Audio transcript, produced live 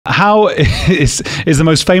how is the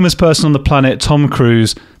most famous person on the planet, Tom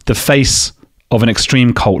Cruise, the face of an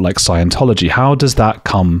extreme cult like Scientology? How does that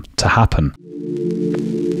come to happen?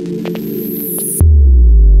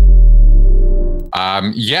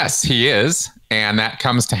 Yes, he is. And that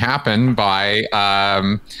comes to happen by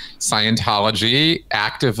Scientology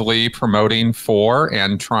actively promoting for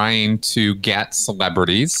and trying to get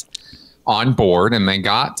celebrities on board. And they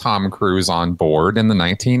got Tom Cruise on board in the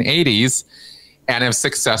 1980s and have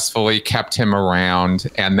successfully kept him around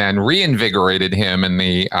and then reinvigorated him in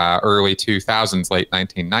the early 2000s, late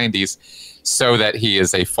 1990s, so that he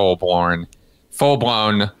is a full-blown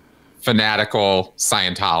fanatical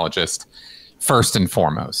Scientologist, first and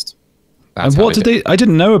foremost. And what did they? I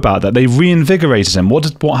didn't know about that. They reinvigorated him. What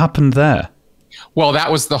happened there? Well,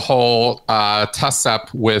 that was the whole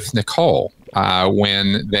tuss-up with Nicole.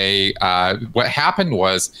 When they, what happened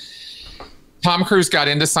was, Tom Cruise got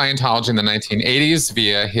into Scientology in the 1980s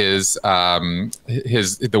via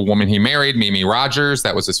the woman he married, Mimi Rogers.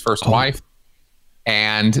 That was his first wife,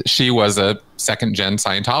 and she was a second-gen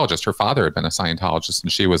Scientologist. Her father had been a Scientologist,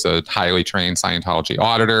 and she was a highly trained Scientology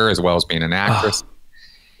auditor as well as being an actress.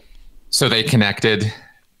 So they connected,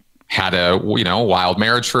 had a wild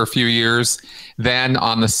marriage for a few years. Then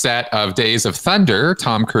on the set of Days of Thunder,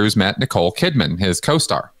 Tom Cruise met Nicole Kidman, his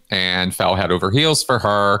co-star, and fell head over heels for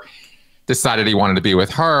her. Decided he wanted to be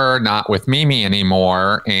with her, not with Mimi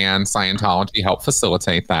anymore, and Scientology helped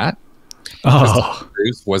facilitate that. Tom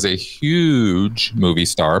Cruise was a huge movie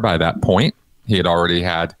star by that point. He had already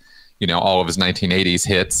had, all of his 1980s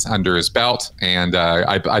hits under his belt, and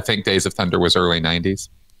I think Days of Thunder was early 90s.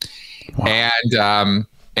 Wow.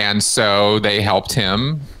 And so they helped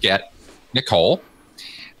him get Nicole,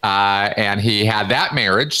 and he had that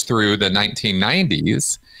marriage through the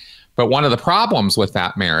 1990s. But one of the problems with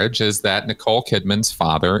that marriage is that Nicole Kidman's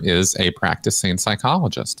father is a practicing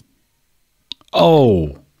psychologist.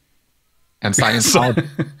 Oh. And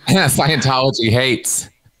Scientology hates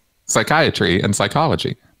psychiatry and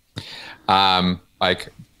psychology, like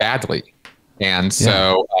badly. And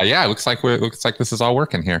so, it looks like this is all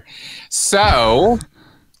working here. So,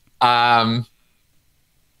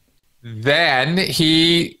 then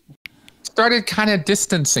he started kind of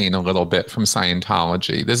distancing a little bit from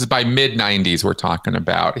Scientology. This is by mid-90s we're talking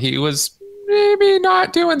about. He was maybe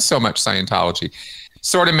not doing so much Scientology.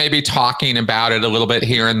 Sort of maybe talking about it a little bit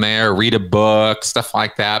here and there, read a book, stuff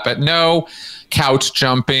like that, but no couch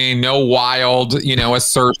jumping, no wild,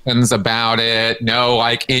 assertions about it, no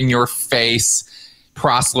like in your face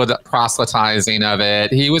proselytizing of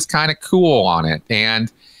it. He was kind of cool on it. And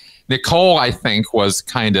Nicole, I think, was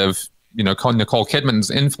kind of, Nicole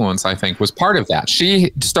Kidman's influence, I think, was part of that.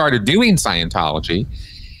 She started doing Scientology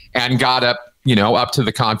and got up to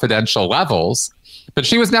the confidential levels, but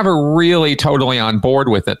she was never really totally on board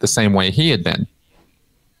with it the same way he had been.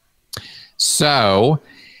 So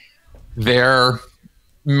their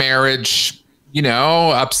marriage,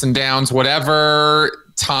 ups and downs, whatever.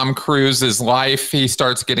 Tom Cruise's life, he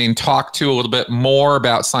starts getting talked to a little bit more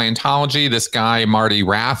about Scientology. This guy, Marty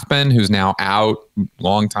Rathbun, who's now out,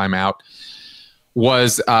 long time out,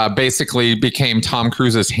 was basically became Tom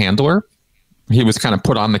Cruise's handler. He was kind of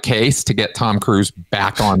put on the case to get Tom Cruise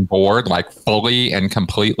back on board, like fully and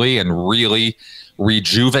completely, and really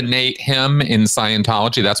rejuvenate him in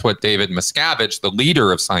Scientology. That's what David Miscavige, the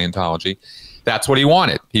leader of Scientology, that's what he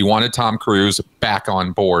wanted. He wanted Tom Cruise back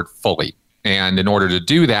on board fully. And in order to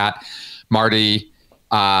do that, Marty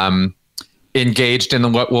engaged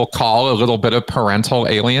in what we'll call a little bit of parental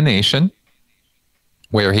alienation,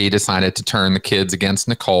 where he decided to turn the kids against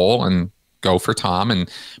Nicole and go for Tom and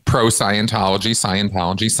pro-Scientology,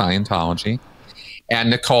 Scientology. And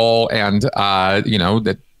Nicole and,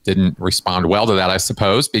 that didn't respond well to that, I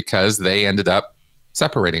suppose, because they ended up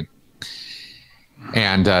separating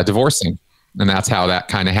and divorcing. And that's how that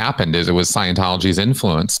kind of happened, is it was Scientology's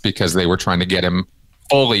influence, because they were trying to get him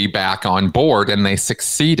fully back on board, and they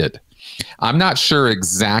succeeded. I'm not sure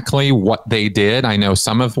exactly what they did. I know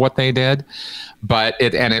some of what they did, but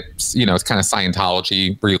it's kind of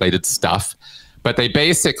Scientology related stuff. But they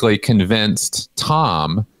basically convinced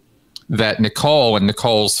Tom that Nicole and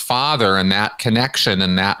Nicole's father and that connection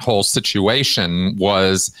and that whole situation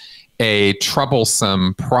was a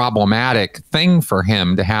troublesome, problematic thing for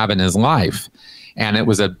him to have in his life. And it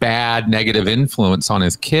was a bad, negative influence on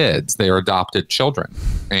his kids. They were adopted children.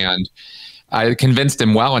 And I convinced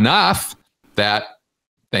him well enough that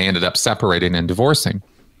they ended up separating and divorcing.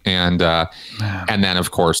 And then, of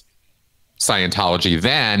course, Scientology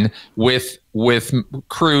then, with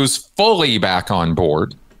Cruise fully back on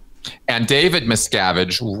board, And David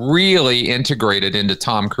Miscavige really integrated into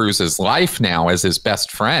Tom Cruise's life now as his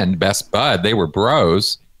best friend, best bud. They were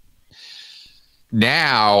bros.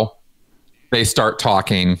 Now they start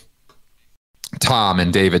talking, Tom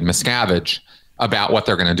and David Miscavige, about what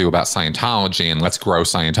they're going to do about Scientology, and let's grow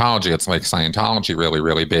Scientology. It's like Scientology really,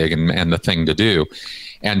 really big and the thing to do.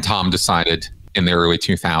 And Tom decided in the early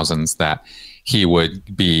 2000s that he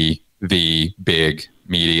would be the big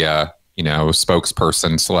media,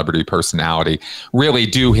 spokesperson, celebrity personality, really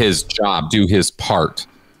do his job, do his part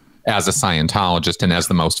as a Scientologist and as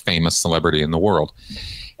the most famous celebrity in the world.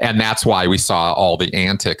 And that's why we saw all the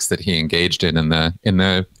antics that he engaged in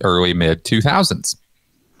the early mid 2000s.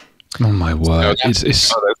 Oh my word! So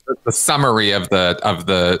it's the summary of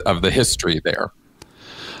the history there.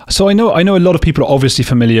 So I know a lot of people are obviously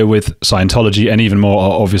familiar with Scientology, and even more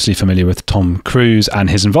are obviously familiar with Tom Cruise and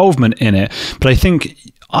his involvement in it. But I think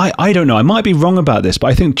I don't know, I might be wrong about this, but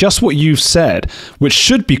I think just what you've said, which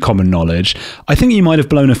should be common knowledge, I think you might have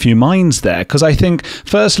blown a few minds there. Because I think,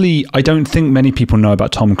 firstly, I don't think many people know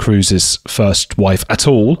about Tom Cruise's first wife at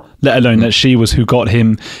all, let alone that she was who got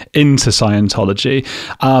him into Scientology.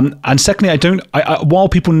 And secondly, while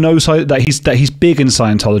people know that he's big in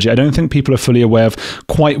Scientology, I don't think people are fully aware of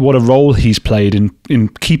quite what a role he's played in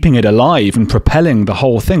keeping it alive and propelling the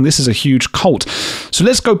whole thing. This is a huge cult. So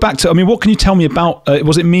let's go back to, what can you tell me about,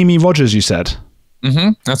 was it Mimi Rogers you said?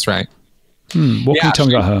 That's right. What can you tell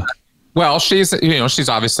me about her? Well, she's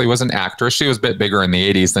obviously was an actress. She was a bit bigger in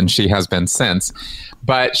the 80s than she has been since.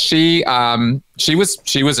 But she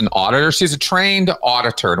was an auditor. She's a trained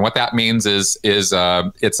auditor. And what that means is it's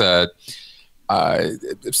a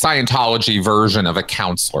Scientology version of a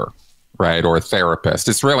counselor, right? Or a therapist.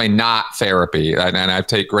 It's really not therapy. And I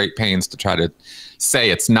take great pains to try to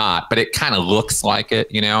say it's not, but it kind of looks like it,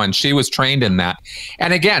 and she was trained in that.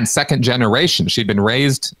 And again, second generation, she'd been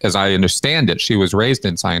raised, as I understand it, she was raised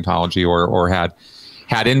in Scientology or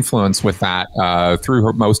had influence with that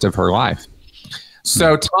through most of her life.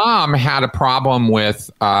 So Tom had a problem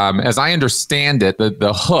with, as I understand it,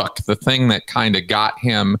 the hook, the thing that kind of got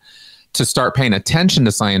him to start paying attention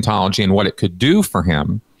to Scientology and what it could do for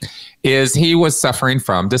him, is he was suffering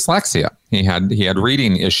from dyslexia. He had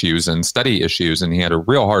reading issues and study issues, and he had a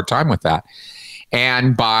real hard time with that.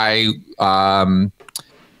 And by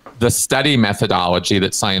the study methodology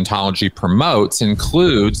that Scientology promotes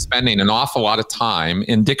includes spending an awful lot of time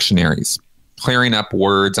in dictionaries, clearing up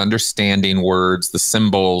words, understanding words, the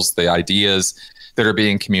symbols, the ideas that are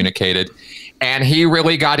being communicated. And he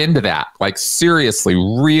really got into that, like seriously,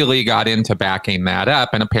 really got into backing that up.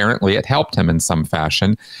 And apparently it helped him in some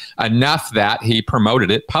fashion, enough that he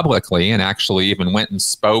promoted it publicly and actually even went and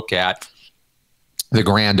spoke at the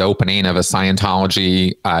grand opening of a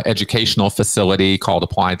Scientology educational facility called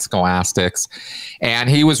Applied Scholastics.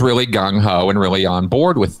 And he was really gung-ho and really on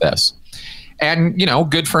board with this. And,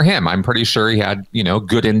 good for him. I'm pretty sure he had,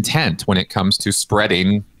 good intent when it comes to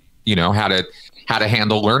spreading, how to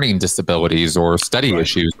handle learning disabilities or study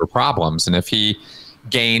issues or problems. And if he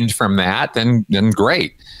gained from that, then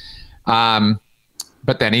great.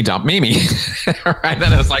 But then he dumped Mimi, right?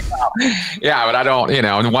 Then it's like, oh, yeah, but I don't,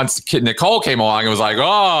 and once Nicole came along, it was like,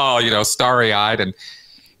 oh, starry-eyed.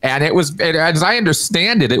 And it was, as I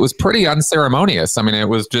understand it, it was pretty unceremonious. I mean, it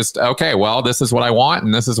was just, okay, well, this is what I want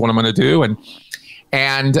and this is what I'm going to do.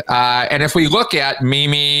 And if we look at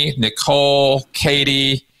Mimi, Nicole,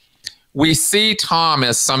 Katie, we see Tom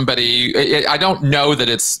as somebody, I don't know that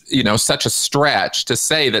it's, such a stretch to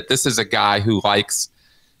say that this is a guy who likes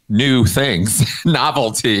new things,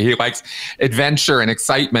 novelty. He likes adventure and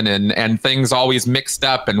excitement and things always mixed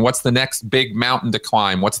up. And what's the next big mountain to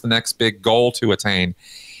climb? What's the next big goal to attain?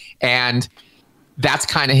 And that's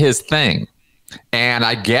kind of his thing. And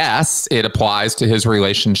I guess it applies to his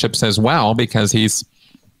relationships as well, because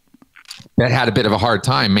that had a bit of a hard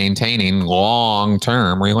time maintaining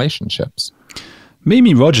long-term relationships.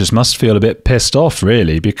 Mimi Rogers must feel a bit pissed off,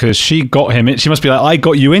 really, because she got him in. She must be like, I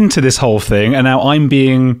got you into this whole thing, and now I'm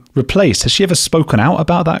being replaced. Has she ever spoken out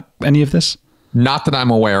about that, any of this? Not that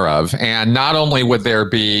I'm aware of. And not only would there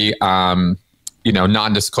be,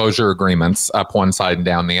 non-disclosure agreements up one side and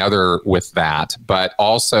down the other with that, but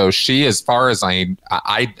also she, as far as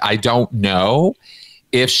I don't know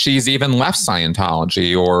if she's even left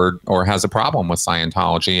Scientology or has a problem with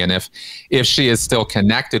Scientology. And if she is still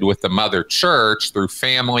connected with the mother church through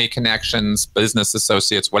family connections, business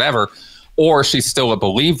associates, whatever, or she's still a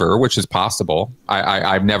believer, which is possible.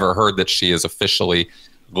 I've never heard that she has officially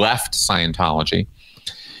left Scientology.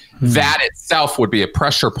 That itself would be a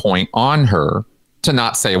pressure point on her to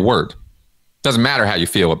not say a word. Doesn't matter how you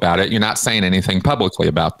feel about it. You're not saying anything publicly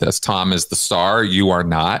about this. Tom is the star. You are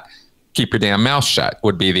not. Keep your damn mouth shut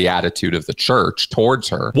would be the attitude of the church towards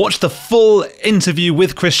her. Watch the full interview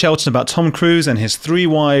with Chris Shelton about Tom Cruise and his 3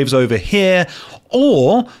 wives over here,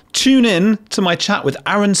 or tune in to my chat with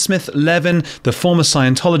Aaron Smith-Levin, the former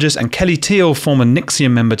Scientologist, and Kelly Teal, former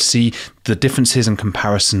NXIVM member, to see the differences and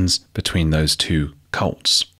comparisons between those two cults.